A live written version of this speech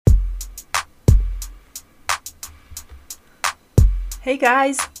Hey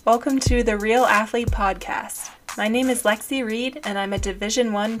guys, welcome to the Real Athlete Podcast. My name is Lexi Reed and I'm a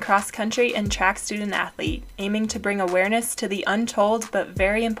Division I cross-country and track student athlete, aiming to bring awareness to the untold but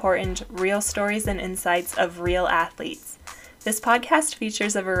very important real stories and insights of real athletes. This podcast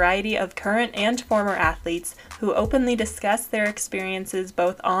features a variety of current and former athletes who openly discuss their experiences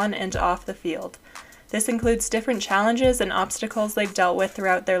both on and off the field. This includes different challenges and obstacles they've dealt with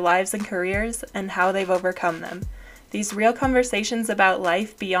throughout their lives and careers and how they've overcome them. These real conversations about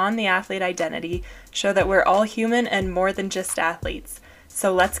life beyond the athlete identity show that we're all human and more than just athletes.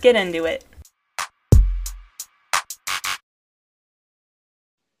 So let's get into it.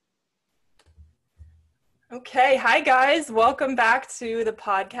 Okay, hi guys, welcome back to the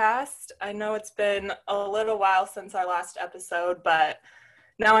podcast. I know it's been a little while since our last episode, but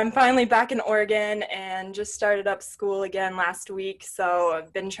now I'm finally back in Oregon and just started up school again last week, so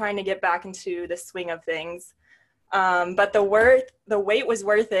I've been trying to get back into the swing of things. But the wait was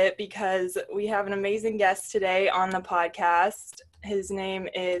worth it because we have an amazing guest today on the podcast. His name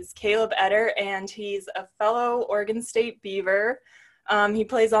is Caleb Etter, and he's a fellow Oregon State Beaver. He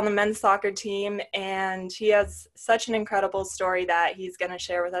plays on the men's soccer team, and he has such an incredible story that he's going to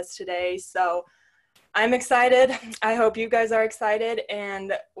share with us today. So I'm excited. I hope you guys are excited,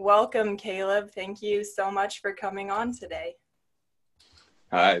 and welcome, Caleb. Thank you so much for coming on today.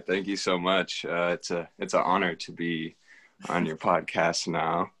 Hi, thank you so much. It's an honor to be on your podcast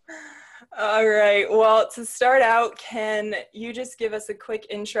now. All right. Well, to start out, can you just give us a quick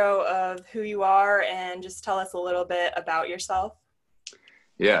intro of who you are and just tell us a little bit about yourself?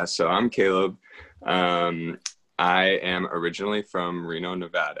 Yeah, so I'm Caleb. I am originally from Reno,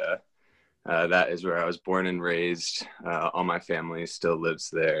 Nevada. That is where I was born and raised. All my family still lives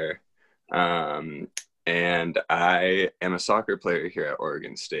there. And I am a soccer player here at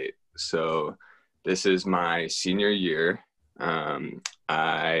Oregon State. So this is my senior year.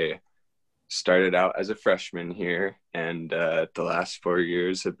 I started out as a freshman here, and the last 4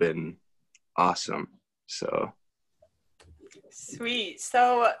 years have been awesome. So sweet.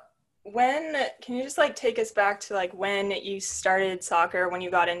 So can you just take us back to when you started soccer, when you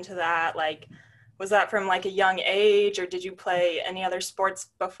got into that? Was that from a young age, or did you play any other sports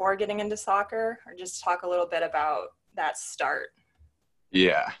before getting into soccer? Or just talk a little bit about that start.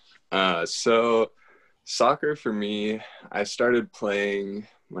 Yeah. So soccer for me, I started playing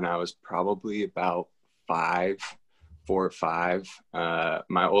when I was probably about 4 or 5.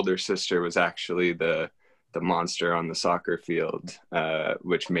 My older sister was actually the monster on the soccer field,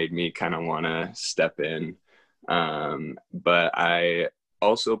 which made me kind of want to step in. But I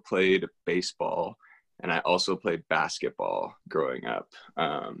also played baseball, and I also played basketball growing up.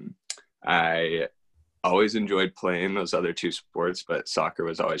 I always enjoyed playing those other two sports, but soccer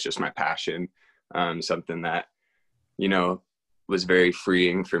was always just my passion, something that, was very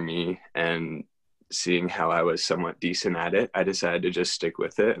freeing for me. And seeing how I was somewhat decent at it, I decided to just stick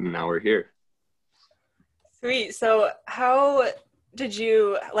with it, and now we're here. Sweet. So how did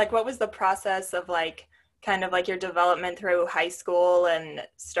you, what was the process of your development through high school and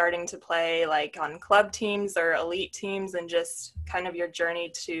starting to play on club teams or elite teams, and just kind of your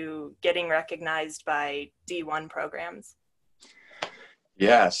journey to getting recognized by D1 programs?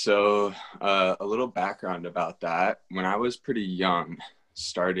 Yeah, so a little background about that. When I was pretty young,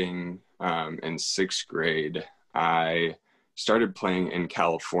 starting in 6th grade, I started playing in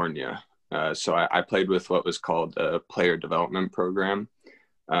California. So I played with what was called a player development program.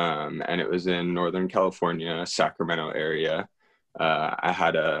 And it was in Northern California, Sacramento area. I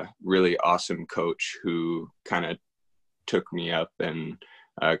had a really awesome coach who kind of took me up and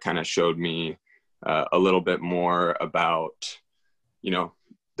kind of showed me a little bit more about,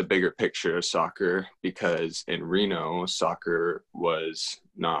 the bigger picture of soccer, because in Reno, soccer was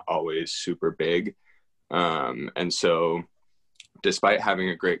not always super big. And so despite having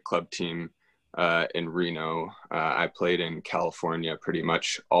a great club team in Reno, I played in California pretty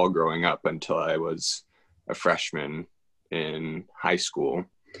much all growing up until I was a freshman in high school.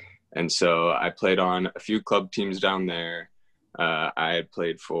 And so I played on a few club teams down there. I had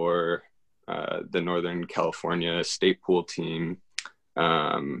played for the Northern California state pool team.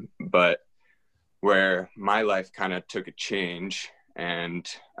 But where my life kind of took a change, and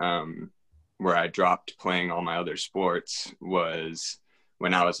where I dropped playing all my other sports, was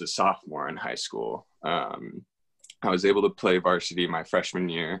when I was a sophomore in high school. I was able to play varsity my freshman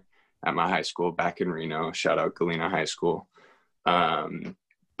year at my high school back in Reno. Shout out Galena High School.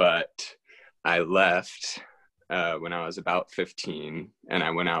 But I left when I was about 15, and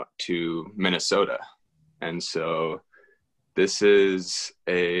I went out to Minnesota. And so this is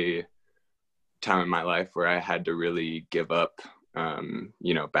a time in my life where I had to really give up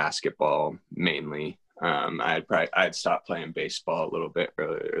basketball mainly. I'd stopped playing baseball a little bit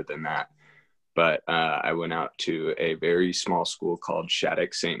earlier than that, but I went out to a very small school called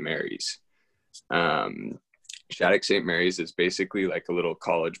Shattuck St. Mary's. Shattuck St. Mary's is basically like a little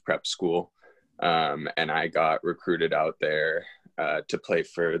college prep school. And I got recruited out there to play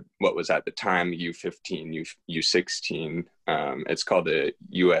for what was at the time U15, U16. It's called the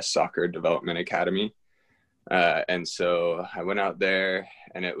U.S. Soccer Development Academy. And so I went out there,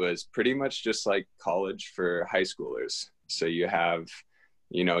 and it was pretty much just like college for high schoolers. So you have,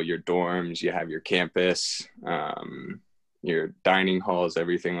 your dorms, you have your campus, your dining halls,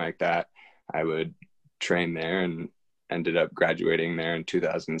 everything like that. I would train there and ended up graduating there in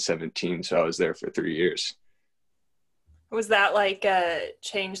 2017. So I was there for 3 years. Was that like a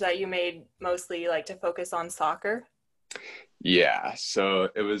change that you made mostly like to focus on soccer? Yeah. So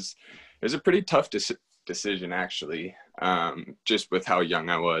it was a pretty tough decision actually. Just with how young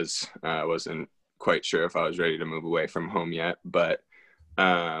I was, I wasn't quite sure if I was ready to move away from home yet, but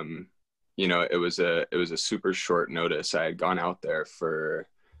it was a super short notice. I had gone out there for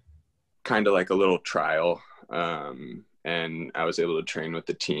kind of like a little trial. And I was able to train with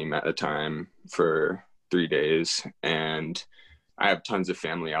the team at the time for 3 days. And I have tons of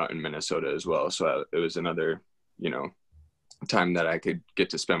family out in Minnesota as well. So it was another, time that I could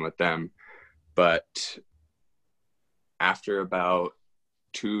get to spend with them. But after about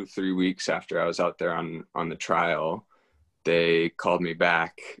 2-3 weeks after I was out there on the trial, they called me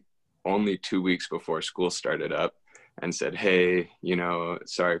back only 2 weeks before school started up and said, hey,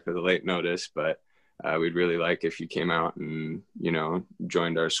 sorry for the late notice, but we'd really like if you came out and,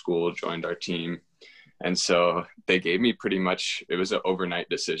 joined our school, joined our team. And so they gave me it was an overnight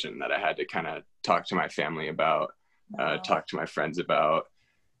decision that I had to kind of talk to my family about, talk to my friends about.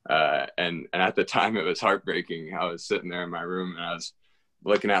 And at the time it was heartbreaking. I was sitting there in my room and I was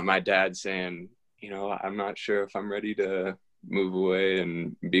looking at my dad saying, I'm not sure if I'm ready to move away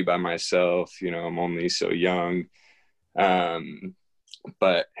and be by myself. I'm only so young.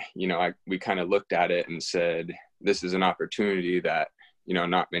 But we kind of looked at it and said, this is an opportunity that,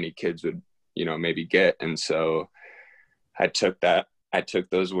 not many kids would, maybe get. And so I took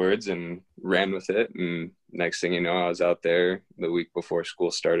those words and ran with it. And next thing you know, I was out there the week before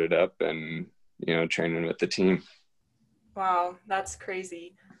school started up and, training with the team. Wow, that's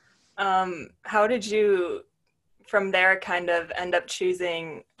crazy. How did you from there kind of end up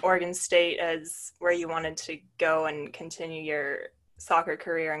choosing Oregon State as where you wanted to go and continue your soccer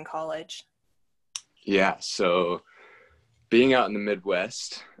career in college? Yeah, so being out in the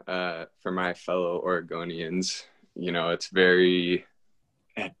Midwest, for my fellow Oregonians, it's very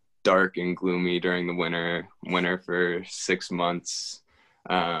dark and gloomy during the winter for 6 months,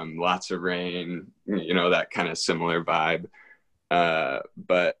 lots of rain, that kind of similar vibe.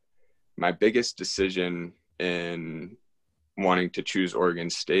 But my biggest decision in wanting to choose Oregon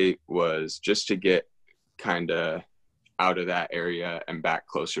State was just to get kind of out of that area and back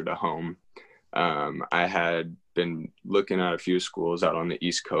closer to home. I had been looking at a few schools out on the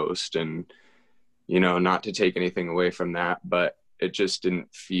East Coast and, not to take anything away from that, but it just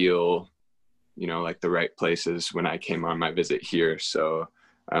didn't feel, like the right places when I came on my visit here. So,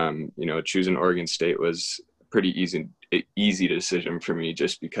 choosing Oregon State was a pretty easy decision for me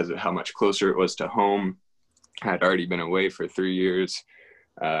just because of how much closer it was to home. I had already been away for 3 years,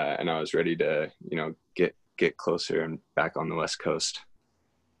 and I was ready to, get closer and back on the West Coast.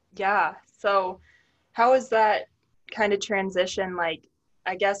 Yeah. So how was that kind of transition? Like,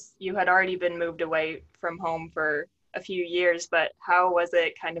 I guess you had already been moved away from home for a few years, but how was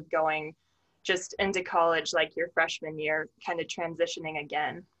it kind of going just into college, like your freshman year, kind of transitioning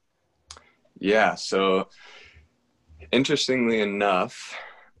again? Yeah. So interestingly enough,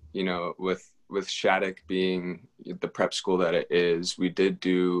 with Shattuck being the prep school that it is, we did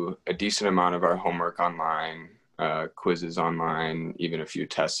do a decent amount of our homework online, quizzes online, even a few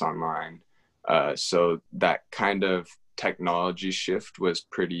tests online. So that kind of technology shift was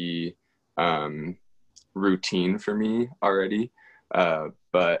pretty routine for me already.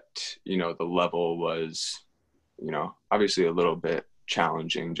 But, the level was, obviously a little bit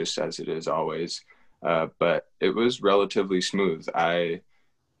challenging, just as it is always. But it was relatively smooth. I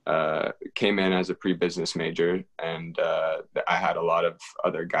came in as a pre-business major, and I had a lot of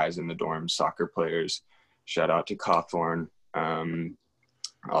other guys in the dorm, soccer players. Shout out to Cawthorn.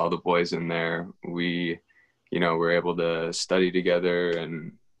 All the boys in there, we, were able to study together,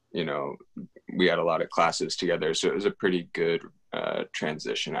 and, we had a lot of classes together. So it was a pretty good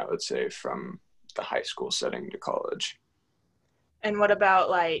transition, I would say, from the high school setting to college. And what about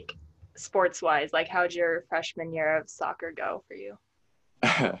like sports wise? Like, how'd your freshman year of soccer go for you?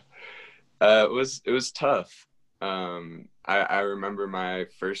 It was tough. I remember my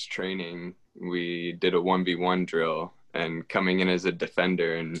first training. We did a 1v1 drill, and coming in as a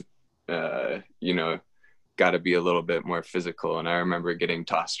defender, and you know, got to be a little bit more physical. And I remember getting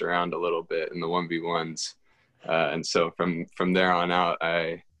tossed around a little bit in the 1v1s, and so from there on out,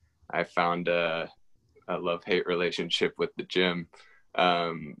 I found a love-hate relationship with the gym.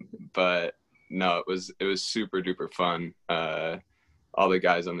 Um, but no, it was super duper fun. All the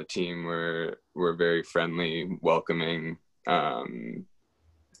guys on the team were very friendly, welcoming.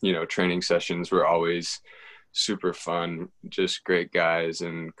 Training sessions were always super fun, just great guys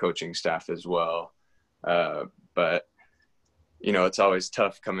and coaching staff as well. But it's always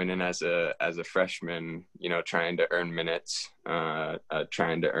tough coming in as a freshman, trying to earn minutes,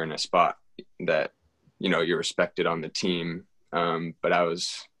 trying to earn a spot that you're respected on the team. But I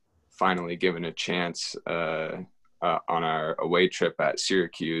was finally given a chance on our away trip at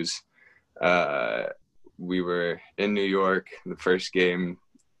Syracuse. We were in New York. The first game,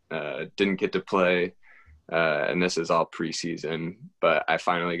 didn't get to play, and this is all preseason. But I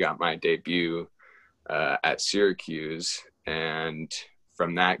finally got my debut at Syracuse, and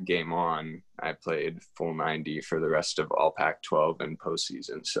from that game on, I played full 90 for the rest of all Pac-12 and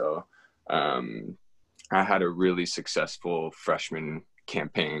postseason. So I had a really successful freshman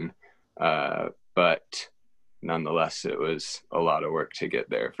campaign, but nonetheless, it was a lot of work to get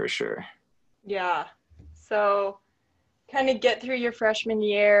there for sure. Yeah. So kind of get through your freshman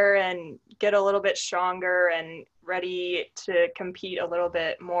year and get a little bit stronger and ready to compete a little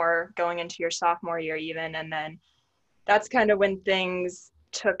bit more going into your sophomore year even. And then that's kind of when things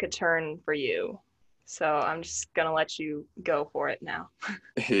took a turn for you. So I'm just going to let you go for it now.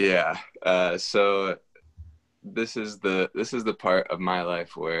 Yeah. So this is the part of my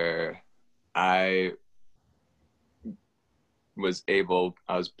life where I was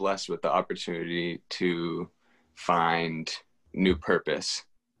blessed with the opportunity to find new purpose.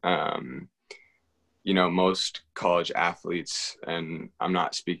 Most college athletes, and I'm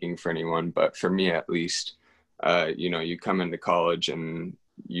not speaking for anyone, but for me at least, you come into college and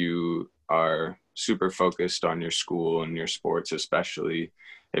you are super focused on your school and your sports, especially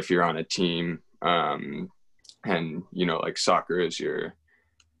if you're on a team. And, like soccer is your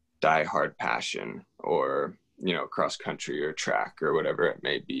diehard passion, or, cross country or track or whatever it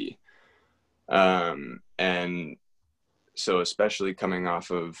may be. And so especially coming off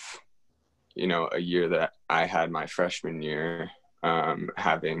of, a year that I had my freshman year,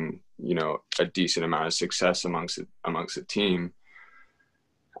 having, a decent amount of success amongst the team,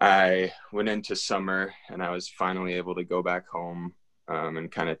 I went into summer and I was finally able to go back home,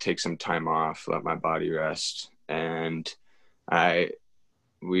 and kind of take some time off, let my body rest. And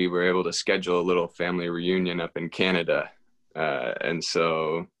we were able to schedule a little family reunion up in Canada. And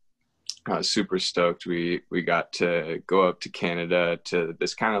so I was super stoked. We got to go up to Canada to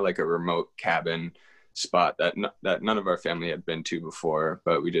this kind of like a remote cabin spot that none of our family had been to before,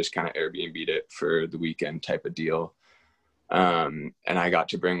 but we just kind of Airbnb'd it for the weekend type of deal. And I got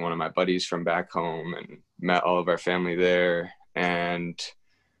to bring one of my buddies from back home and met all of our family there. And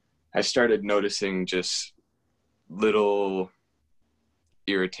I started noticing just little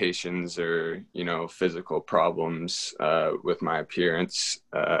irritations or, physical problems with my appearance.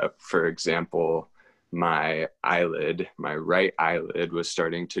 For example, my right eyelid was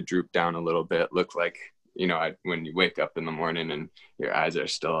starting to droop down a little bit. Looked like, when you wake up in the morning and your eyes are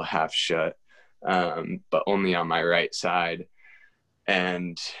still half shut, but only on my right side.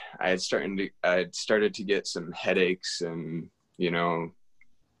 And I had started to get some headaches, and,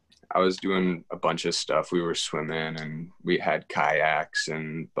 I was doing a bunch of stuff. We were swimming and we had kayaks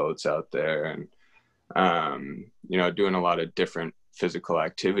and boats out there, and, doing a lot of different physical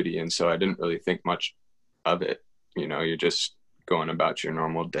activity. And so I didn't really think much of it. You're just going about your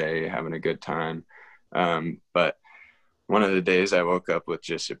normal day, having a good time. But one of the days I woke up with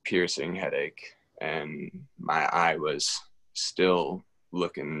just a piercing headache, and my eye was still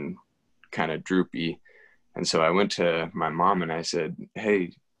looking kind of droopy. And so I went to my mom and I said,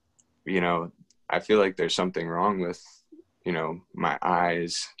 "Hey, I feel like there's something wrong with, my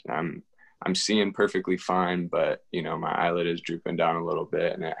eyes. I'm seeing perfectly fine, but, my eyelid is drooping down a little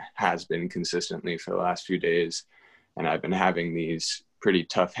bit, and it has been consistently for the last few days. And I've been having these pretty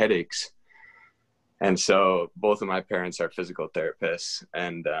tough headaches." And so both of my parents are physical therapists,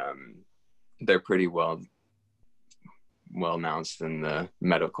 and they're pretty well announced in the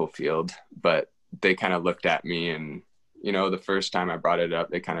medical field, but they kind of looked at me, and the first time I brought it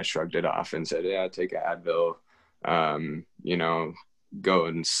up, they kind of shrugged it off and said, "Yeah, take an Advil. go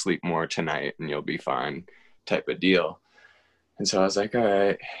and sleep more tonight and you'll be fine type of deal. And so I was like, all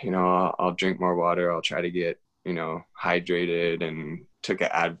right, I'll drink more water. I'll try to get, hydrated, and took an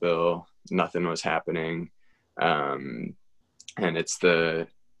Advil. Nothing was happening. And it's the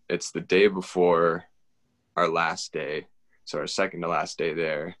day before our last day. So our second to last day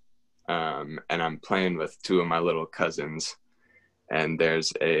there. And I'm playing with two of my little cousins, and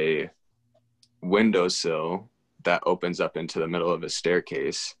there's a windowsill that opens up into the middle of a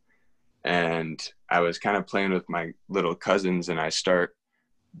staircase. And I was kind of playing with my little cousins, and I start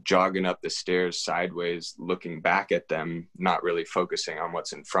jogging up the stairs sideways, looking back at them, not really focusing on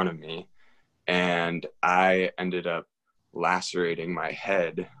what's in front of me. And I ended up lacerating my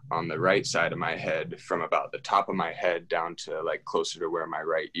head on the right side of my head from about the top of my head down to like closer to where my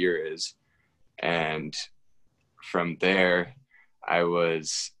right ear is. And from there, I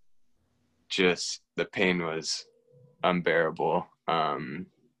was just, the pain was unbearable.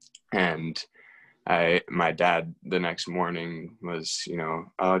 And my dad the next morning was,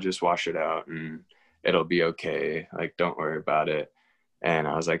 I'll just wash it out and it'll be okay. Like, don't worry about it. And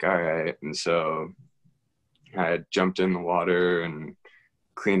I was like, all right. And so I jumped in the water and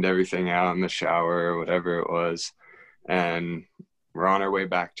cleaned everything out in the shower, whatever it was. And we're on our way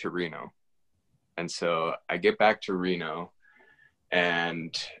back to Reno. And so I get back to Reno,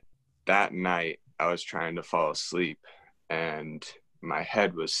 and that night I was trying to fall asleep, and my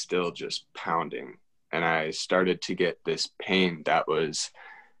head was still just pounding. And I started to get this pain that was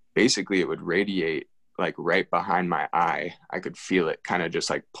basically, it would radiate like right behind my eye. I could feel it kind of just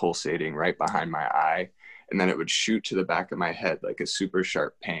like pulsating right behind my eye. And then it would shoot to the back of my head like a super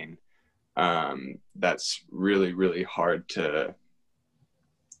sharp pain. That's really, really hard to,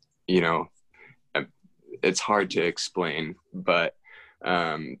 it's hard to explain, but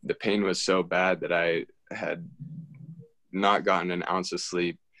the pain was so bad that I had not gotten an ounce of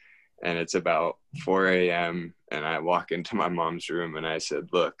sleep. And it's about 4 a.m. and I walk into my mom's room and I said,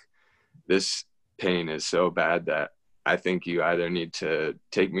 look, this pain is so bad that I think you either need to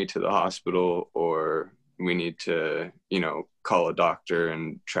take me to the hospital, or we need to, call a doctor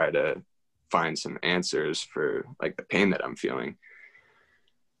and try to find some answers for like the pain that I'm feeling.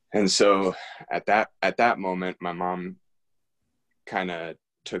 And so at that moment, my mom kind of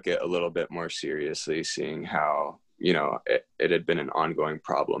took it a little bit more seriously, seeing how, it had been an ongoing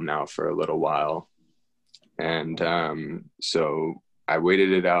problem now for a little while. And so I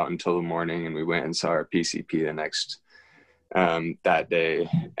waited it out until the morning, and we went and saw our PCP the next that day.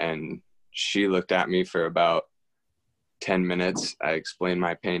 And she looked at me for about 10 minutes. I explained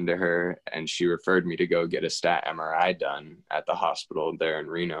my pain to her, and she referred me to go get a stat MRI done at the hospital there in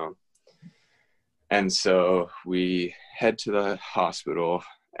Reno. And so we head to the hospital,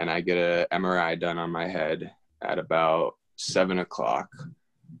 and I get a MRI done on my head at about 7:00.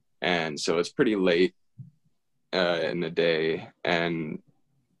 And so it's pretty late in the day, and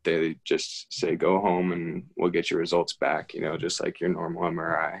they just say, go home and we'll get your results back, just like your normal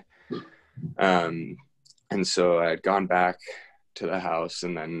MRI. And so I had gone back to the house,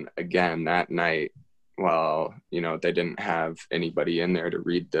 and then again that night, while, they didn't have anybody in there to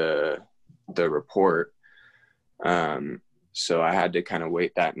read the report. So I had to kind of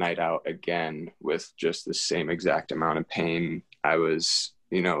wait that night out again with just the same exact amount of pain. I was,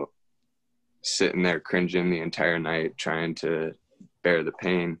 sitting there cringing the entire night, trying to bear the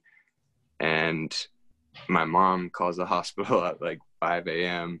pain. And my mom calls the hospital at like 5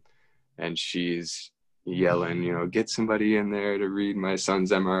 a.m. and she's yelling, get somebody in there to read my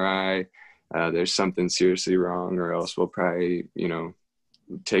son's MRI. There's something seriously wrong, or else we'll probably,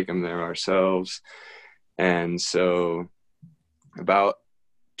 take him there ourselves. And so about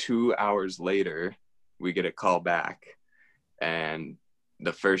 2 hours later, we get a call back, and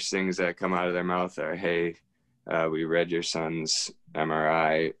the first things that come out of their mouth are, hey, we read your son's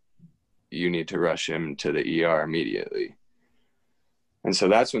MRI. You need to rush him to the ER immediately. And so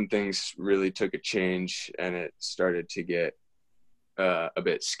that's when things really took a change, and it started to get a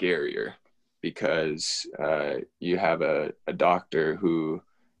bit scarier, because you have a doctor who,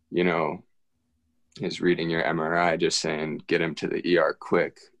 is reading your MRI just saying, get him to the ER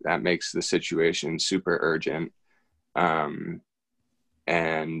quick. That makes the situation super urgent.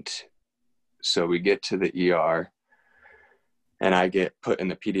 And so we get to the ER, and I get put in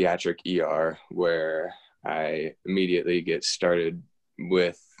the pediatric ER, where I immediately get started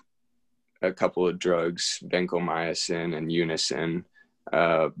with a couple of drugs, vancomycin and Unison,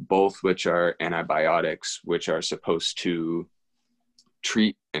 both which are antibiotics, which are supposed to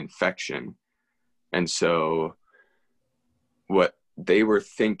treat infection. And so what they were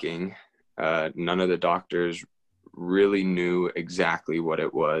thinking, none of the doctors really knew exactly what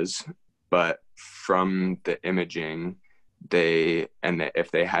it was, but from the imaging,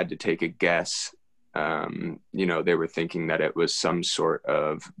 if they had to take a guess, they were thinking that it was some sort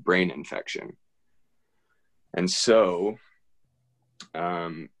of brain infection. And so,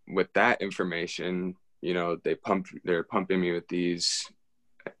 with that information, they're pumping me with these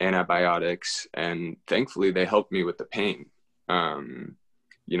antibiotics, and thankfully they helped me with the pain. Um,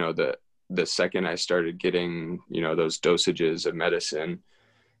 the second I started getting, those dosages of medicine,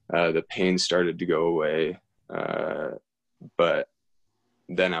 the pain started to go away. But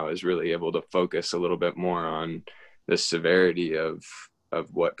then I was really able to focus a little bit more on the severity of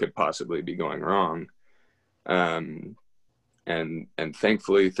what could possibly be going wrong. And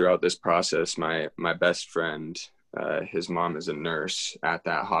thankfully throughout this process, my best friend, his mom is a nurse at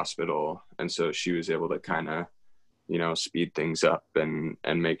that hospital, and so she was able to kind of speed things up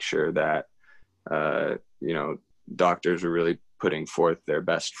and make sure that doctors were really putting forth their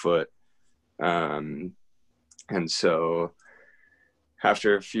best foot. And so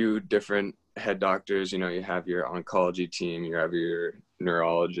after a few different head doctors, you have your oncology team, you have your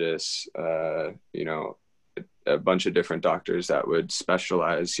neurologists, a bunch of different doctors that would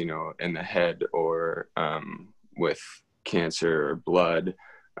specialize, in the head or with cancer or blood.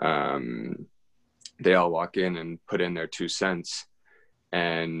 They all walk in and put in their 2 cents.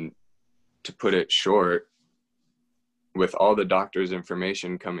 And to put it short, with all the doctors'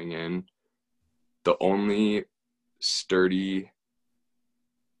 information coming in, the only sturdy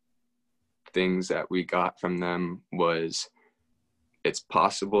things that we got from them was, it's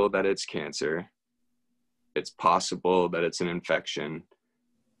possible that it's cancer, it's possible that it's an infection,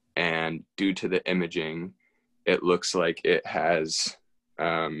 and due to the imaging, it looks like it has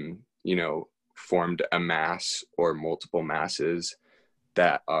formed a mass or multiple masses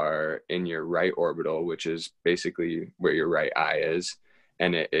that are in your right orbital, which is basically where your right eye is,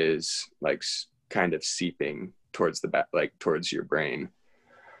 and it is like kind of seeping towards the back, like towards your brain.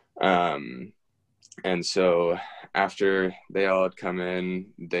 And so after they all had come in,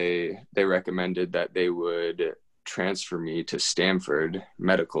 they recommended that they would transfer me to Stanford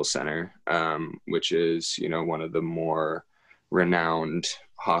Medical Center, which is, one of the more renowned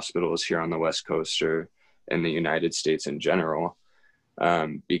hospitals here on the West Coast or in the United States in general,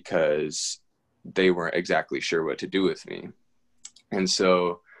 because they weren't exactly sure what to do with me. And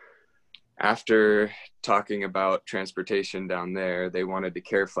so after talking about transportation down there, they wanted to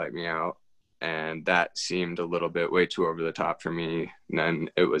care flight me out. And that seemed a little bit way too over the top for me. And then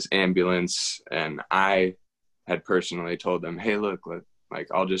it was ambulance. And I had personally told them, hey, look, like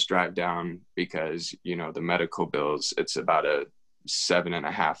I'll just drive down because, the medical bills, it's about a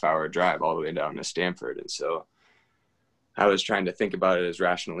 7.5-hour drive all the way down to Stanford. And so I was trying to think about it as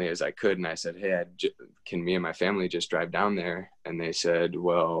rationally as I could. And I said, hey, can me and my family just drive down there? And they said,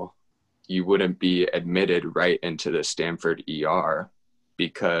 well, you wouldn't be admitted right into the Stanford ER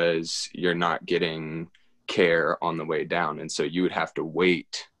because you're not getting care on the way down. And so you would have to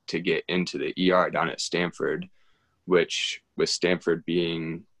wait to get into the ER down at Stanford, which with Stanford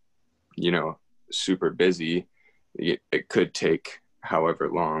being, super busy, it could take however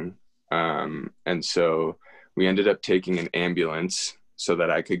long. And so we ended up taking an ambulance so that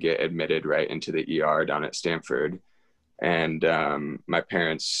I could get admitted right into the ER down at Stanford. And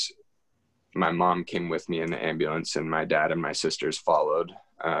my mom came with me in the ambulance, and my dad and my sisters followed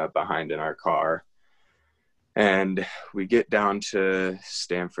behind in our car. And we get down to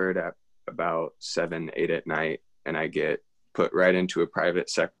Stanford at about 7, 8 at night, and I get put right into a private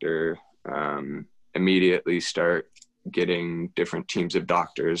sector, immediately start getting different teams of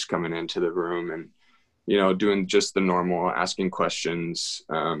doctors coming into the room and, doing just the normal, asking questions,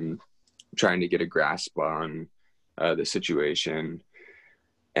 trying to get a grasp on the situation.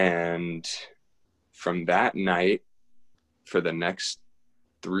 And from that night, for the next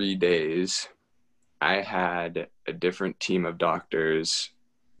 3 days, I had a different team of doctors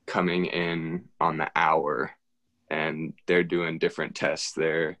coming in on the hour, and they're doing different tests.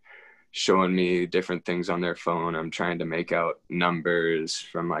 They're showing me different things on their phone. I'm trying to make out numbers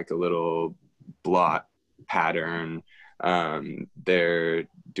from like a little blot pattern. They're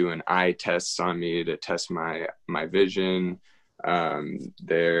doing eye tests on me to test my vision.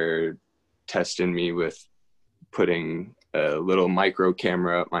 They're testing me with putting a little micro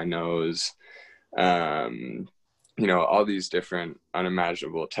camera up my nose. All these different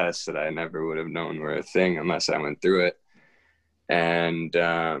unimaginable tests that I never would have known were a thing unless I went through it. And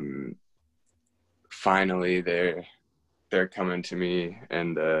finally they're coming to me,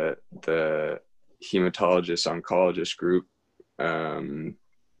 and the hematologist oncologist group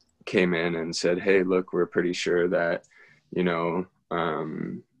came in and said, hey, look, we're pretty sure that, you know,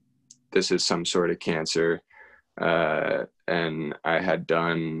 this is some sort of cancer. And I had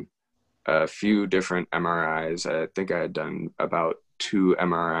done a few different MRIs. I think I had done about 2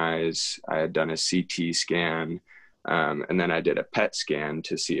 MRIs. I had done a CT scan, and then I did a PET scan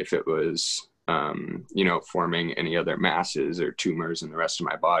to see if it was, forming any other masses or tumors in the rest of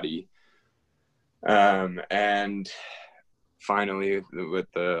my body. And finally,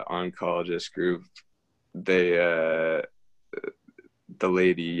 with the oncologist group, they, the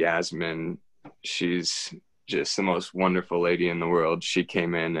lady Yasmin, she's just the most wonderful lady in the world. She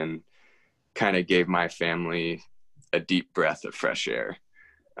came in and kind of gave my family a deep breath of fresh air.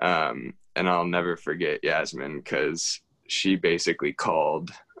 And I'll never forget Yasmin, because she basically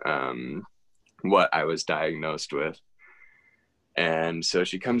called what I was diagnosed with. And so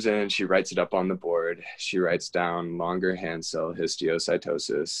she comes in, she writes it up on the board. She writes down Langerhans cell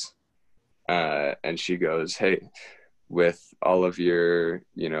histiocytosis. And she goes, hey, with all of your,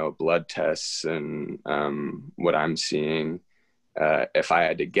 blood tests and what I'm seeing, if I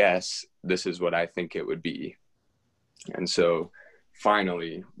had to guess, this is what I think it would be. And so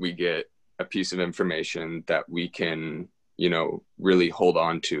finally we get a piece of information that we can, really hold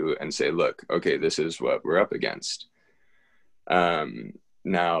on to and say, look, okay, this is what we're up against.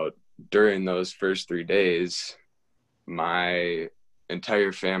 Now, during those first 3 days, my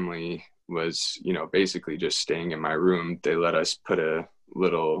entire family was, basically just staying in my room. They let us put a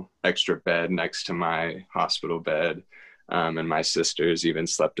little extra bed next to my hospital bed. And my sisters even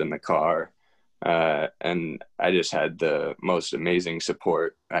slept in the car. And I just had the most amazing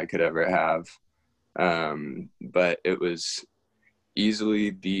support I could ever have. But it was easily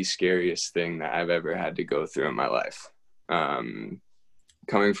the scariest thing that I've ever had to go through in my life.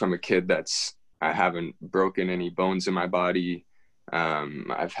 Coming from a kid I haven't broken any bones in my body.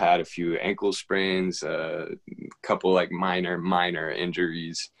 I've had a few ankle sprains, a couple like minor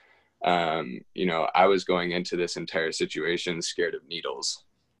injuries. I was going into this entire situation scared of needles,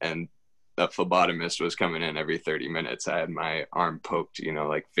 and the phlebotomist was coming in every 30 minutes. I had my arm poked,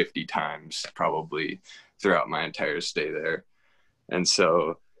 like 50 times probably throughout my entire stay there. And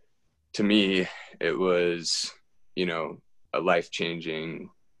so to me, it was, a life-changing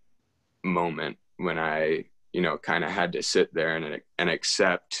moment when I, kind of had to sit there and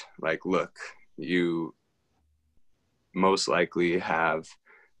accept, like, look, you most likely have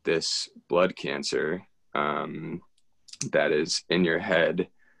this blood cancer that is in your head.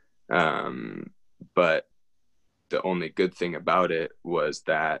 But the only good thing about it was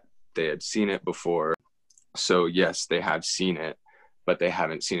that they had seen it before. So yes, they have seen it, but they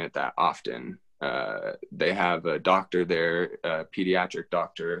haven't seen it that often. They have a doctor there, a pediatric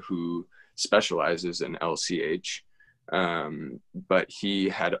doctor, who specializes in LCH. But he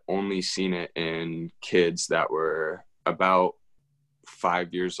had only seen it in kids that were about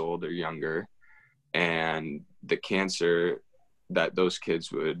 5 years old or younger. And the cancer that those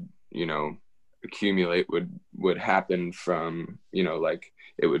kids would, accumulate would happen from, like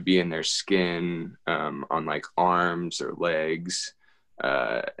it would be in their skin, on like arms or legs.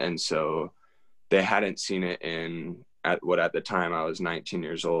 And so they hadn't seen it at the time I was 19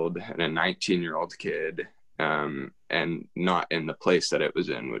 years old, and a 19-year-old kid, and not in the place that it was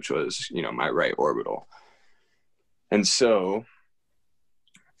in, which was, my right orbital. And so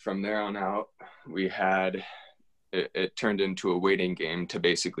from there on out, it turned into a waiting game to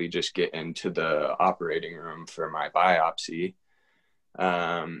basically just get into the operating room for my biopsy.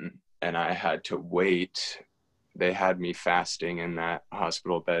 And I had to wait. They had me fasting in that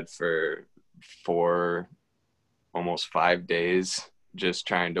hospital bed for almost 5 days, just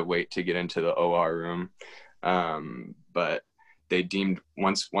trying to wait to get into the OR room. But they deemed,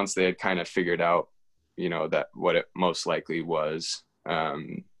 once they had kind of figured out, that what it most likely was,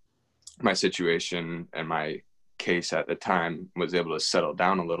 my situation and my case at the time was able to settle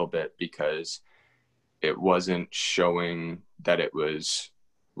down a little bit, because it wasn't showing that it was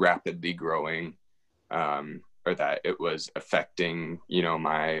rapidly growing, or that it was affecting,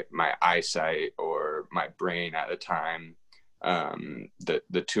 my eyesight or my brain at the time.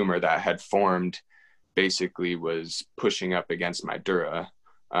 The tumor that had formed basically was pushing up against my dura,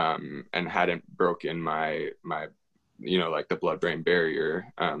 and hadn't broken my like the blood-brain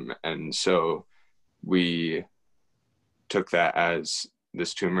barrier. And so we took that as,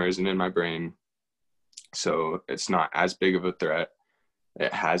 this tumor isn't in my brain, so it's not as big of a threat.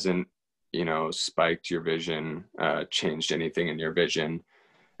 It hasn't, spiked your vision, changed anything in your vision.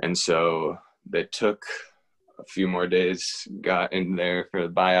 And so they took a few more days, got in there for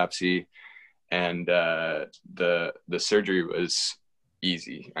the biopsy, and the surgery was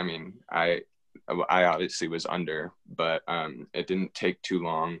easy. I mean, I obviously was under, but it didn't take too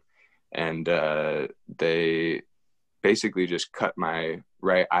long, and they basically just cut my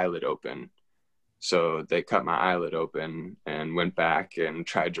right eyelid open. So they cut my eyelid open and went back and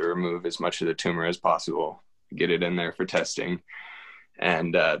tried to remove as much of the tumor as possible, get it in there for testing.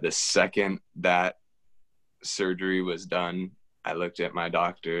 And the second that surgery was done, I looked at my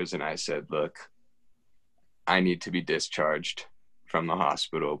doctors and I said, look, I need to be discharged from the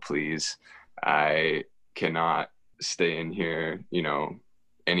hospital, please. I cannot stay in here,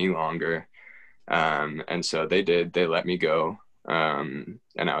 any longer. And so they did. They let me go. And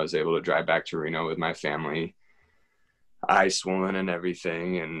I was able to drive back to Reno with my family, eye swollen and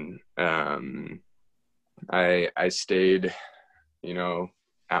everything. And I stayed,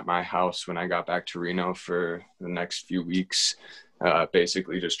 at my house when I got back to Reno for the next few weeks,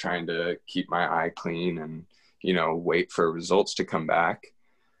 basically just trying to keep my eye clean and, wait for results to come back.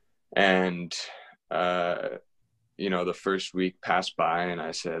 And, the first week passed by and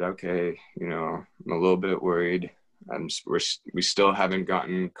I said, okay, I'm a little bit worried. We still haven't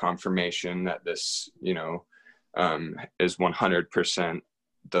gotten confirmation that this, is 100%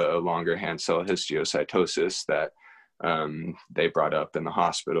 the longer hand cell histiocytosis that they brought up in the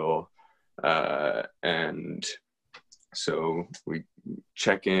hospital. And so we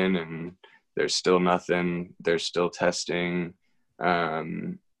check in and there's still nothing. They're still testing.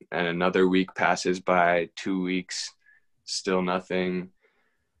 And another week passes by, 2 weeks, still nothing.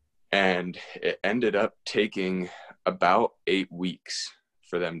 And it ended up taking about 8 weeks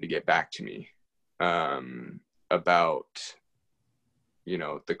for them to get back to me about,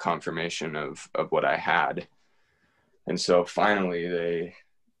 the confirmation of what I had. And so finally they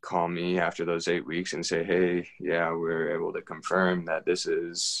call me after those 8 weeks and say, hey, yeah, we're able to confirm that this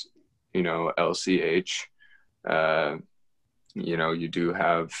is, LCH. You do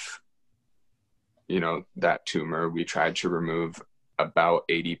have, that tumor. We tried to remove about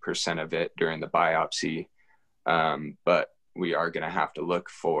 80% of it during the biopsy, but we are going to have to look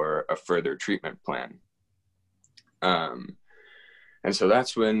for a further treatment plan. And so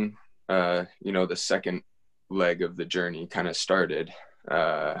that's when, the second leg of the journey kind of started.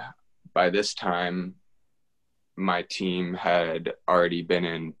 By this time, my team had already been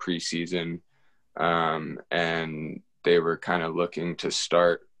in preseason, and they were kind of looking to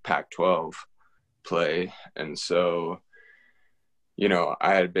start Pac-12 play. And so,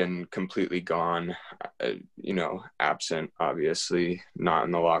 I had been completely gone, absent, obviously, not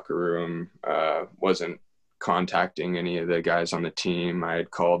in the locker room, wasn't contacting any of the guys on the team. I had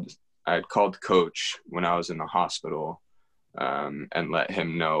called coach when I was in the hospital, and let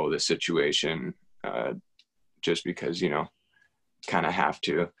him know the situation, just because, kind of have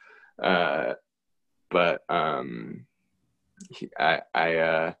to. But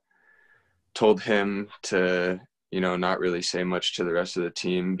I told him to, not really say much to the rest of the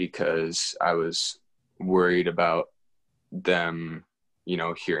team because I was worried about them,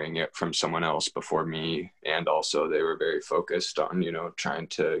 hearing it from someone else before me. And also they were very focused on, trying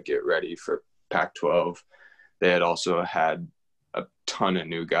to get ready for Pac-12. They had also had a ton of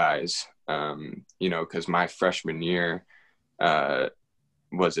new guys, because my freshman year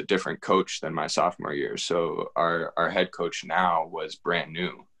was a different coach than my sophomore year. So our head coach now was brand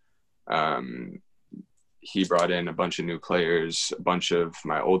new. He brought in a bunch of new players, a bunch of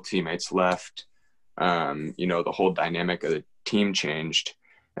my old teammates left. The whole dynamic of the team changed.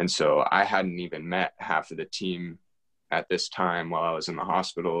 And so I hadn't even met half of the team at this time while I was in the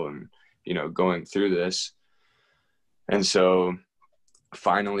hospital and, going through this. And so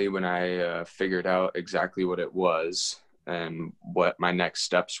finally, when I figured out exactly what it was and what my next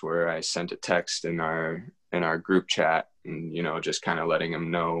steps were, I sent a text in our group chat and, just kind of letting them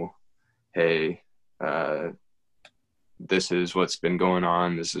know, hey, this is what's been going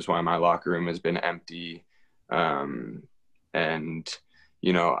on. This is why my locker room has been empty. And,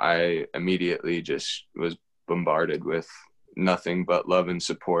 I immediately just was bombarded with nothing but love and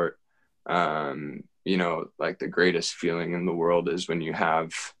support. Like the greatest feeling in the world is when you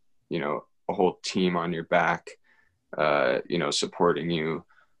have, a whole team on your back, supporting you,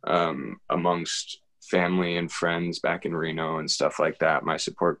 amongst family and friends back in Reno and stuff like that. My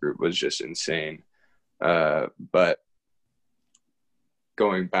support group was just insane. But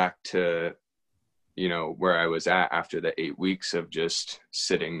going back to, where I was at after the 8 weeks of just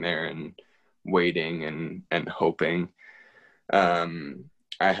sitting there and waiting and hoping,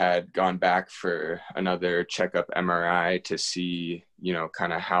 I had gone back for another checkup MRI to see,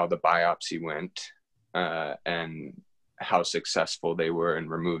 kind of how the biopsy went, and how successful they were in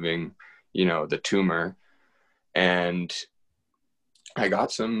removing, the tumor. And I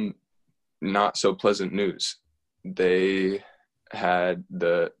got some not so pleasant news. They had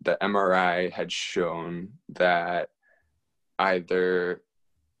the MRI had shown that either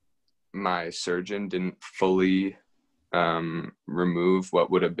my surgeon didn't fully remove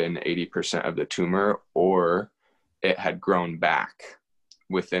what would have been 80% of the tumor, or it had grown back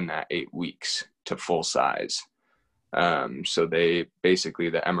within that 8 weeks to full size. So they basically,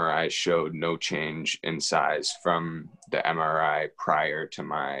 the MRI showed no change in size from the MRI prior to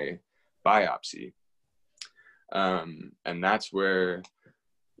my biopsy. And that's where,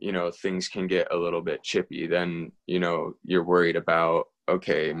 things can get a little bit chippy. Then, you're worried about,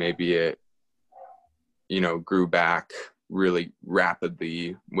 okay, maybe it, grew back really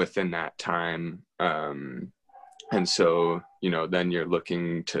rapidly within that time. And so, then you're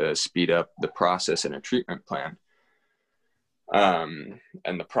looking to speed up the process in a treatment plan. And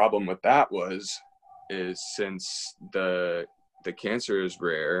the problem with that is since the cancer is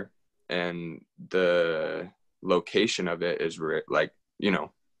rare and the location of it is rare, like,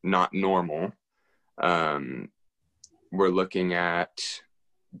 not normal, we're looking at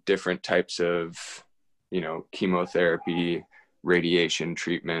different types of, chemotherapy, radiation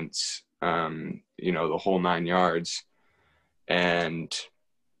treatments, the whole 9 yards. And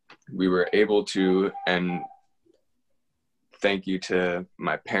we were able to, and thank you to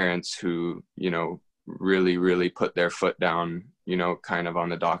my parents who, really, really put their foot down, kind of on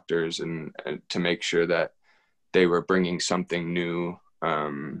the doctors and to make sure that they were bringing something new,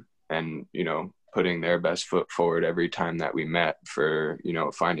 and, putting their best foot forward every time that we met for,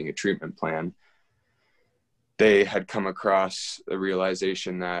 finding a treatment plan. They had come across the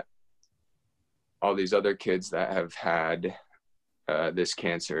realization that all these other kids that have had this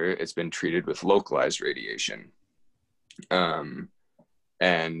cancer, it's been treated with localized radiation. And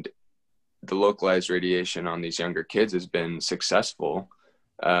the localized radiation on these younger kids has been successful.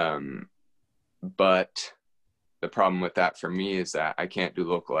 But the problem with that for me is that I can't do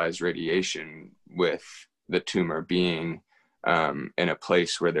localized radiation with the tumor being in a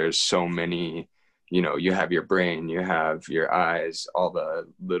place where there's so many, you have your brain, you have your eyes, all the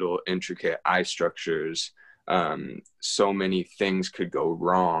little intricate eye structures. So many things could go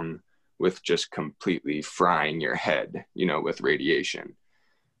wrong with just completely frying your head, with radiation.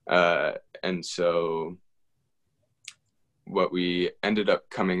 And so what we ended up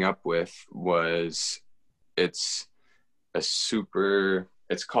coming up with was it's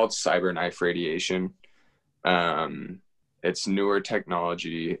called CyberKnife radiation. It's newer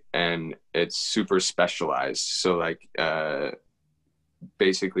technology and it's super specialized. So like,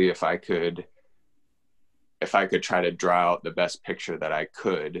 basically if I could try to draw out the best picture that I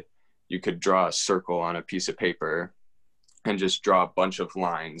could, you could draw a circle on a piece of paper and just draw a bunch of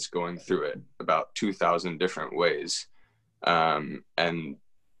lines going through it about 2,000 different ways. And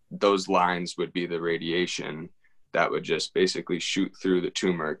those lines would be the radiation that would just basically shoot through the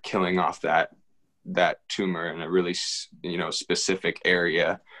tumor, killing off that tumor in a really, specific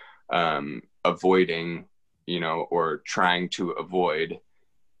area, avoiding, or trying to avoid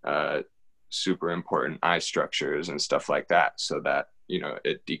super important eye structures and stuff like that, so that,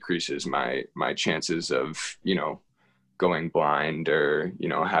 it decreases my chances of, going blind or,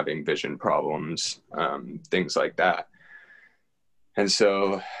 having vision problems, things like that. And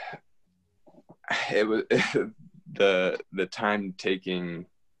so it was the time taking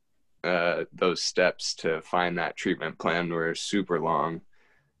those steps to find that treatment plan were super long.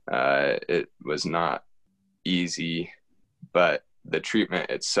 It was not easy, but the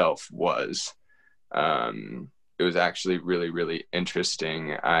treatment itself was. It was actually really, really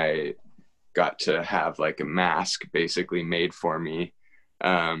interesting. I got to have like a mask basically made for me,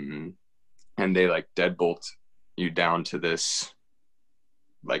 and they like deadbolt you down to this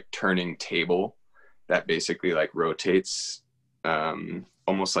like turning table that basically like rotates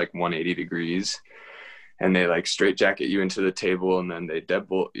almost like 180 degrees, and they like straight jacket you into the table, and then they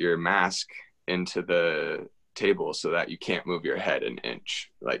deadbolt your mask into the table so that you can't move your head an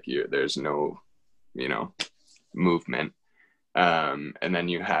inch, like there's no movement. And then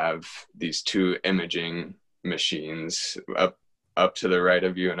you have these two imaging machines up to the right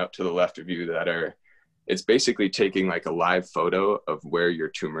of you and up to the left of you that are, it's basically taking like a live photo of where your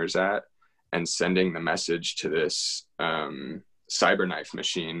tumor's at and sending the message to this CyberKnife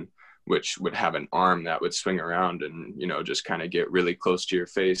machine, which would have an arm that would swing around and, just kind of get really close to your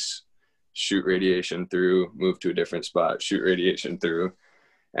face, shoot radiation through, move to a different spot, shoot radiation through.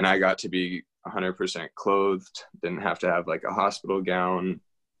 And I got to be 100% clothed, didn't have to have like a hospital gown,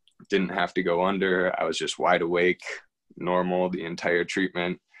 didn't have to go under. I was just wide awake, normal, the entire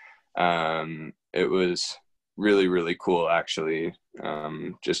treatment. It was really, really cool, actually,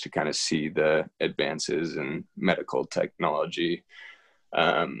 just to kind of see the advances in medical technology.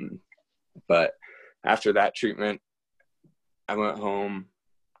 But after that treatment, I went home,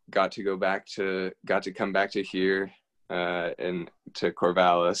 got to come back to here, and to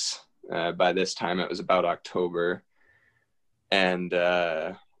Corvallis. By this time it was about October, and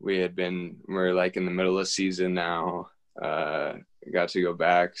we're like in the middle of season now. Got to go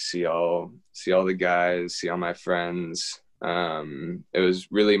back, see all the guys, see all my friends. It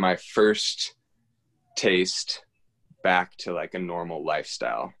was really my first taste back to like a normal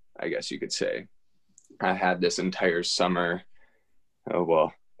lifestyle, I guess you could say. I had this entire summer,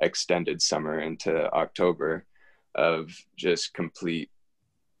 extended summer into October, of just complete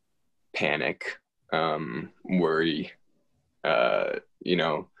panic, worry,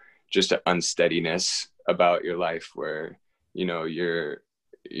 just an unsteadiness about your life, where,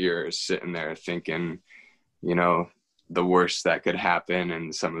 you're sitting there thinking, the worst that could happen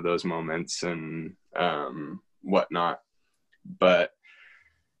in some of those moments, and whatnot. But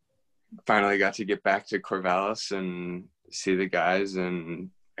finally got to get back to Corvallis and see the guys, and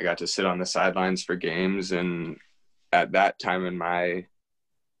I got to sit on the sidelines for games. And at that time in my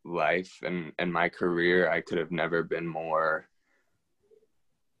life and my career, I could have never been more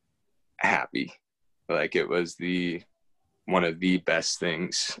happy. Like, it was one of the best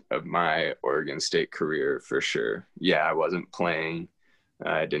things of my Oregon State career, for sure. Yeah, I wasn't playing.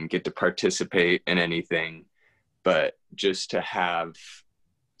 I didn't get to participate in anything, but just to have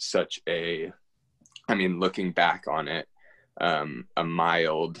looking back on it, a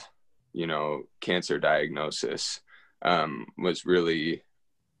mild, cancer diagnosis, was really,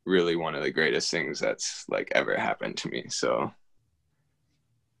 really one of the greatest things that's like ever happened to me. So.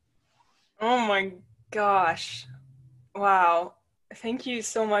 Oh my gosh. Wow. Thank you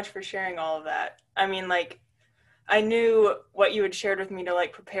so much for sharing all of that. I mean, like, I knew what you had shared with me to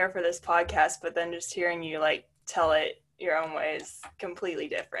like prepare for this podcast, but then just hearing you like tell it your own way is completely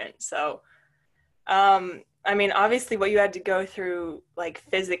different. So, I mean, obviously what you had to go through like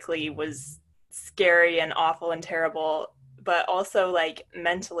physically was scary and awful and terrible, but also like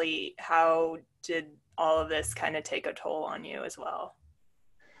mentally, how did all of this kind of take a toll on you as well?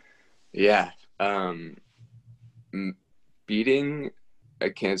 Yeah. Beating a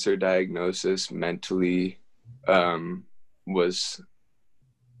cancer diagnosis mentally, was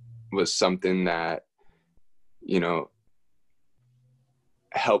something that,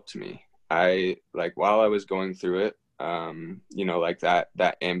 helped me. While I was going through it, like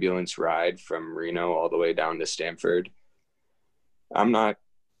that ambulance ride from Reno all the way down to Stanford, I'm not,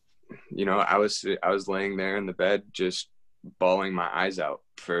 I was laying there in the bed just bawling my eyes out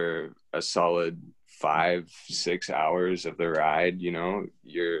for a solid 5-6 hours of the ride. You're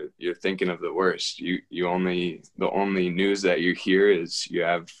thinking of the worst. The only news that you hear is you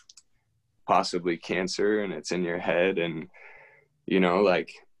have possibly cancer and it's in your head. And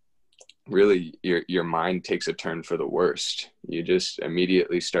like, really your mind takes a turn for the worst. You just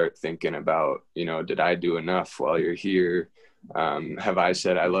immediately start thinking about, did I do enough while you're here? Have I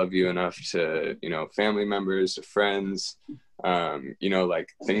said I love you enough to, family members, to friends, like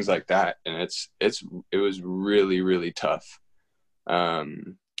things like that. And it was really, really tough.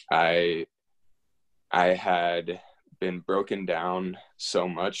 I had been broken down so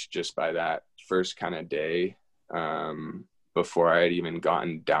much just by that first kind of day, before I had even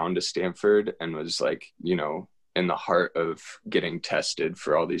gotten down to Stanford, and was like, in the heart of getting tested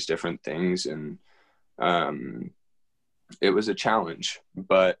for all these different things. And it was a challenge.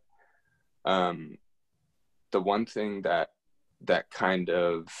 But the one thing that kind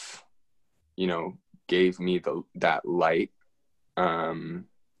of, gave me that light,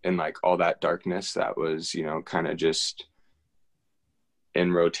 in like all that darkness that was, kind of just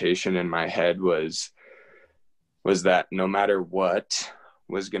in rotation in my head, was that no matter what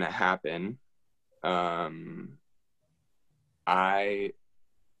was going to happen, I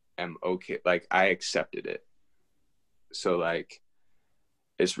am okay. Like, I accepted it. So like,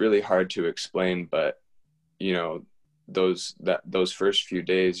 it's really hard to explain, but those first few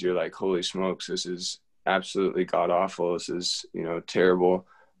days, you're like, holy smokes, this is absolutely god awful. This is, terrible.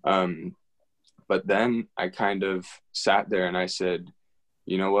 But then I kind of sat there and I said,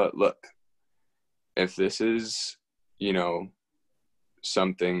 you know what, look, if this is,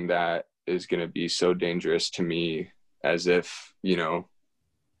 something that is going to be so dangerous to me, as if,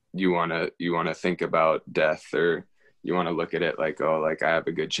 you want to think about death, or you want to look at it like, oh, like I have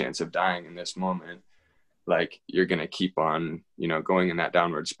a good chance of dying in this moment, like you're going to keep on, going in that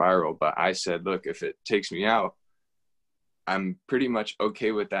downward spiral. But I said, look, if it takes me out, I'm pretty much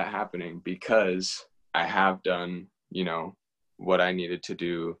okay with that happening, because I have done, what I needed to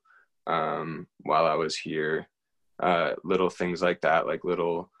do while I was here. Little things like that, like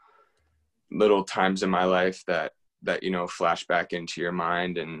little times in my life that flash back into your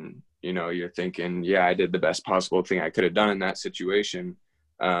mind, and you're thinking, yeah, I did the best possible thing I could have done in that situation.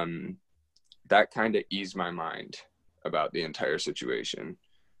 That kind of eased my mind about the entire situation.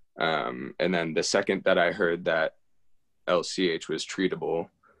 And then the second that I heard that LCH was treatable,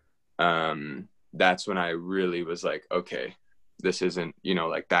 that's when I really was like, okay, this isn't,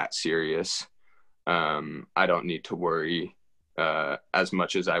 like that serious. I don't need to worry as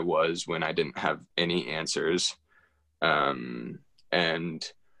much as I was when I didn't have any answers. And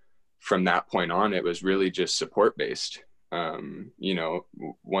from that point on, it was really just support based.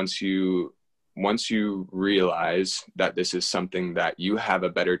 Once you realize that this is something that you have a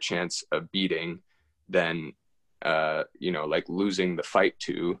better chance of beating than, like losing the fight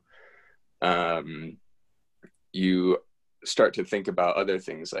to, you start to think about other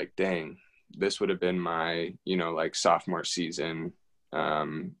things like, dang, this would have been my, like sophomore season,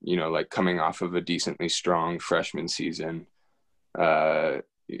 like coming off of a decently strong freshman season.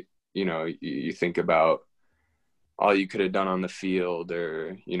 You think about all you could have done on the field,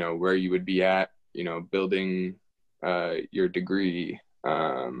 or, where you would be at, building your degree,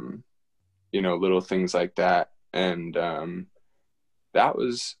 little things like that. And that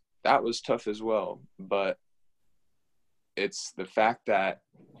was tough as well. But it's the fact that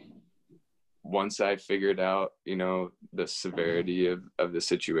once I figured out, the severity of the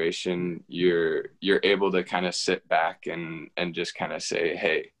situation, you're able to kind of sit back and just kind of say,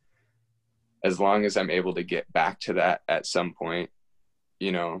 hey, as long as I'm able to get back to that at some point,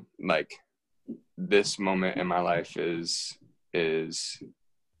 like this moment in my life is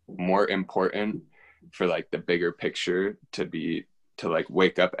more important for like the bigger picture, to like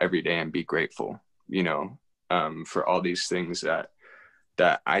wake up every day and be grateful, for all these things that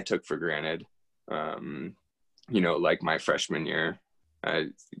I took for granted. Like my freshman year,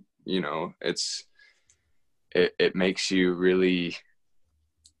 it makes you really,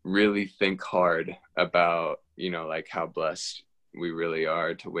 really think hard about, like how blessed we really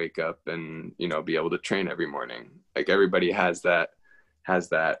are to wake up and, be able to train every morning. Like everybody has that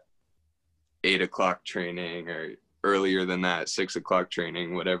 8 o'clock training, or earlier than that, 6 o'clock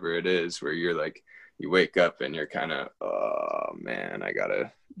training, whatever it is, where you're like, you wake up and you're kind of, oh man, I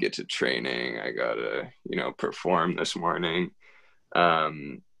gotta get to training. I gotta, perform this morning.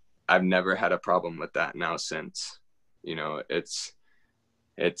 I've never had a problem with that now since,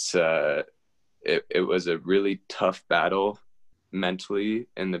 it was a really tough battle mentally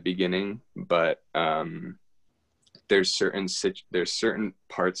in the beginning, but there's certain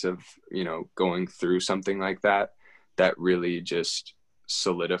parts of, going through something like that really just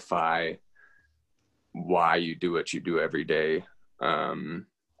solidify why you do what you do every day, and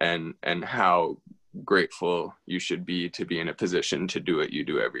how grateful you should be to be in a position to do what you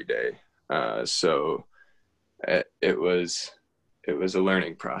do every day. So it was a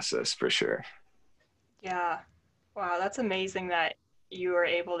learning process for sure. Yeah. Wow, that's amazing that you were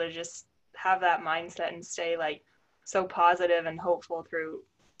able to just have that mindset and stay like so positive and hopeful through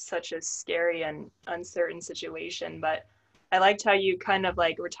such a scary and uncertain situation. But I liked how you kind of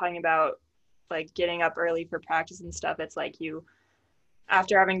like were talking about like getting up early for practice and stuff. It's like you,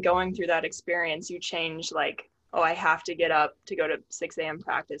 after having going through that experience, you change like, oh, I have to get up to go to 6 a.m.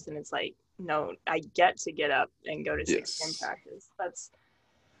 practice. And it's like, no, I get to get up and go to 6 a.m. practice.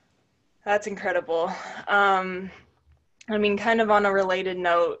 That's incredible. I mean, kind of on a related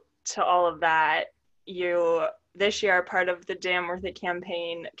note to all of that, you this year are part of the Damn Worth It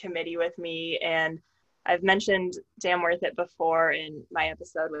campaign committee with me, and I've mentioned Damn Worth It before in my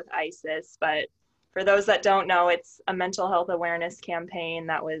episode with Isis, but for those that don't know, it's a mental health awareness campaign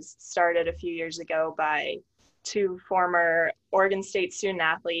that was started a few years ago by 2 former Oregon State student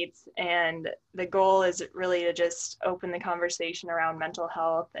athletes, and the goal is really to just open the conversation around mental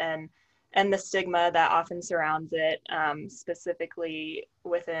health and the stigma that often surrounds it, specifically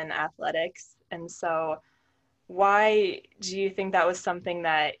within athletics. And so why do you think that was something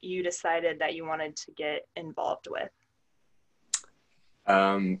that you decided that you wanted to get involved with?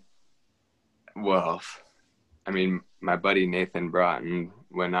 Well, I mean, my buddy Nathan Broughton,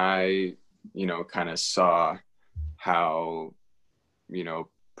 when I, kind of saw how,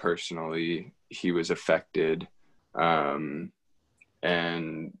 personally he was affected, and,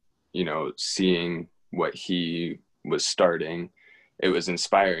 seeing what he was starting, it was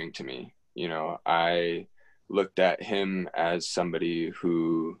inspiring to me. I looked at him as somebody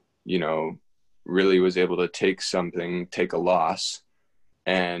who, really was able to take a loss,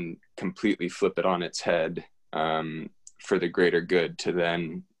 and completely flip it on its head, for the greater good, to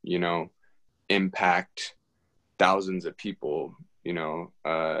then, impact thousands of people,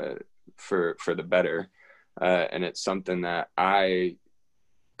 for the better. And it's something that I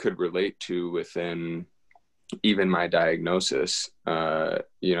could relate to within even my diagnosis. I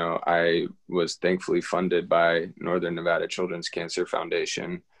was thankfully funded by Northern Nevada Children's Cancer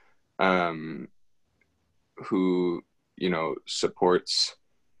Foundation, um, who, supports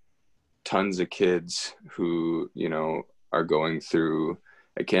tons of kids who, are going through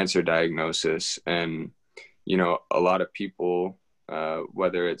a cancer diagnosis. And, a lot of people,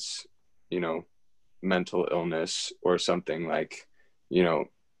 whether it's, mental illness or something you know,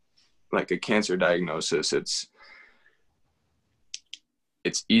 like a cancer diagnosis, it's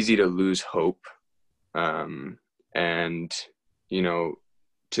easy to lose hope. And, you know,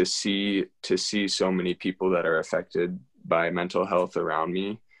 to see so many people that are affected by mental health around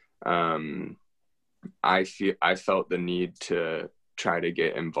me, I felt the need to try to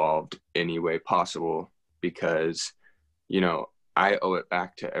get involved any way possible, because, I owe it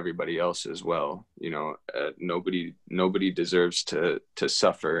back to everybody else as well. Nobody deserves to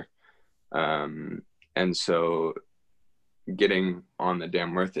suffer. And so getting on the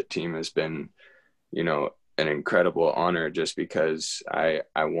Damn Worth It team has been, an incredible honor, just because I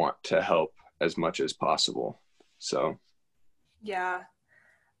want to help as much as possible. So. Yeah.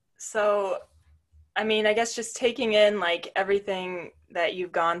 So, I mean, I guess just taking in like everything that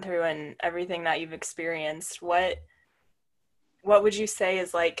you've gone through and everything that you've experienced, what would you say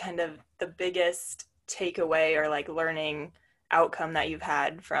is like kind of the biggest takeaway or like learning outcome that you've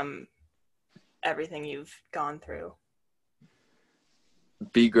had from everything you've gone through?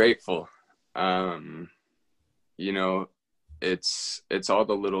 Be grateful. Um, you know, it's all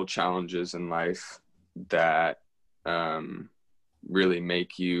the little challenges in life that, really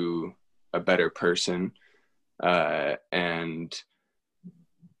make you a better person. And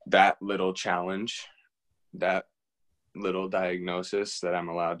that little challenge, that little diagnosis that I'm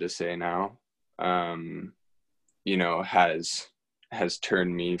allowed to say now, has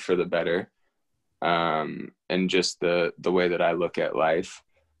turned me for the better. And just the way that I look at life,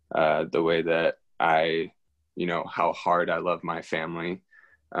 the way that how hard I love my family,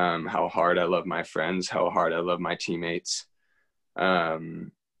 how hard I love my friends, how hard I love my teammates.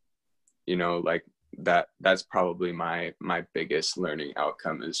 Like that's probably my biggest learning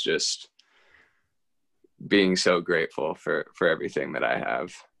outcome, is just being so grateful for everything that I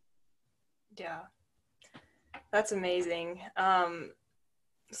have. Yeah, that's amazing.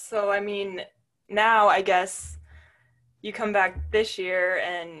 So, I mean, now I guess you come back this year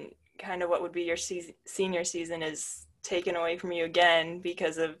and kind of what would be your senior season is taken away from you again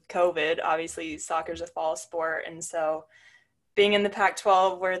because of COVID. Obviously, soccer's a fall sport. And so being in the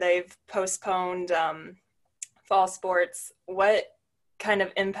Pac-12 where they've postponed fall sports, what kind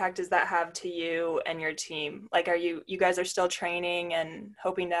of impact does that have to you and your team? Like, you guys are still training and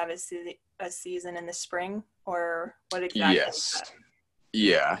hoping to have a season in the spring, or what exactly is Yes. that?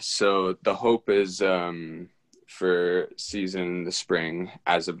 Yeah. So the hope is, for season in the spring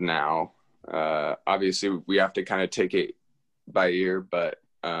as of now. Obviously we have to kind of take it by ear, but,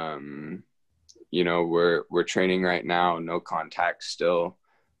 we're training right now, no contact still.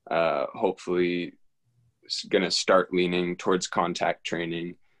 Hopefully it's going to start leaning towards contact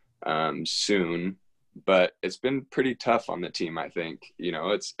training, soon, but it's been pretty tough on the team. I think,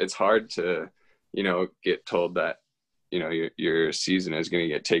 it's hard to, get told that, your season is going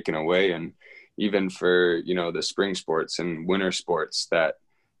to get taken away. And even for, the spring sports and winter sports that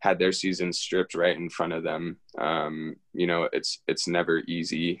had their season stripped right in front of them, it's never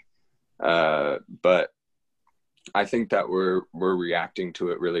easy. But I think that we're reacting to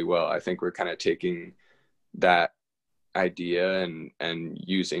it really well. I think we're kind of taking that idea and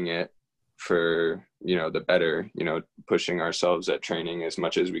using it for, the better, pushing ourselves at training as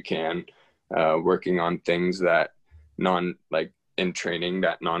much as we can, working on things that in training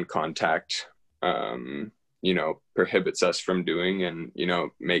that non-contact, prohibits us from doing, and,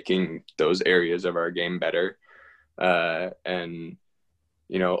 making those areas of our game better. And,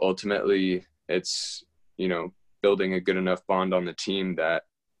 ultimately it's, building a good enough bond on the team that,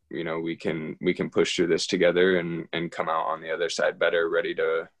 we can push through this together and come out on the other side better, ready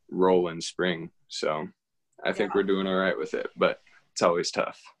to roll in spring. So I think we're doing all right with it, but it's always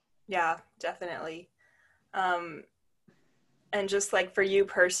tough. Yeah, definitely. And just like for you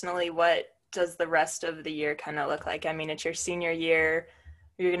personally, what does the rest of the year kind of look like? I mean, it's your senior year.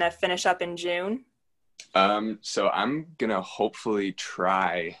 You're going to finish up in June. So I'm going to hopefully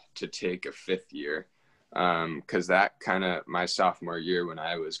try to take a fifth year. Because that kind of my sophomore year when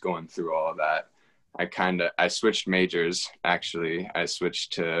I was going through all of that, I switched majors. Actually, I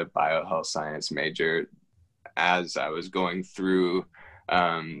switched to biohealth science major as I was going through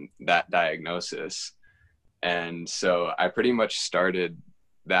that diagnosis. And so I pretty much started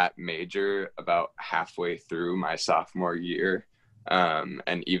that major about halfway through my sophomore year.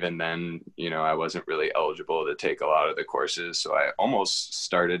 And even then, I wasn't really eligible to take a lot of the courses. So I almost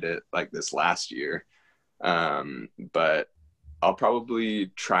started it like this last year. But I'll probably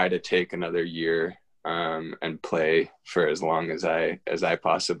try to take another year and play for as long as I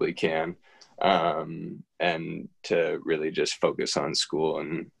possibly can, and to really just focus on school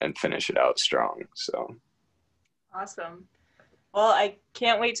and finish it out strong. So awesome. Well, I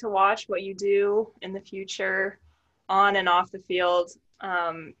can't wait to watch what you do in the future on and off the field.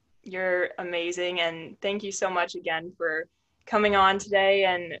 You're amazing, and thank you so much again for coming on today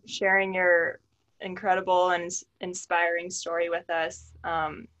and sharing your incredible and inspiring story with us.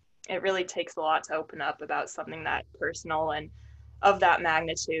 It really takes a lot to open up about something that personal and of that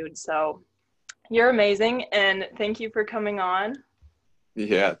magnitude. So you're amazing, and thank you for coming on.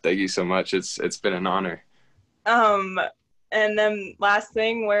 Yeah, thank you so much. It's been an honor. And then last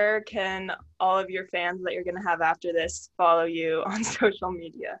thing, where can all of your fans that you're going to have after this follow you on social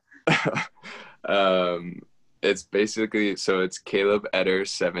media? It's basically, so it's Caleb Etter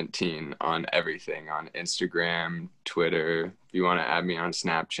 17 on everything, on Instagram, Twitter. If you want to add me on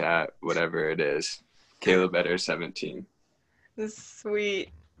Snapchat, whatever it is, Caleb Etter 17.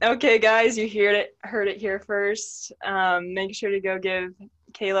 Sweet. Okay, guys, you heard it here first. Make sure to go give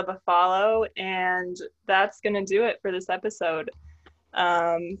Caleb a follow, and that's going to do it for this episode.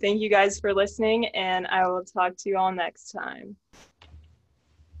 Thank you guys for listening, and I will talk to you all next time.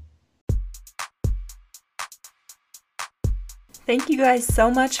 Thank you guys so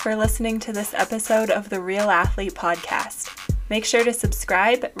much for listening to this episode of the Real Athlete Podcast. Make sure to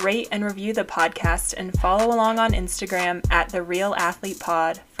subscribe, rate, and review the podcast, and follow along on Instagram at The Real Athlete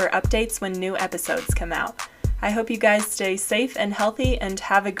Pod for updates when new episodes come out. I hope you guys stay safe and healthy and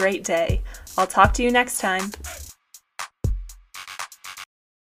have a great day. I'll talk to you next time.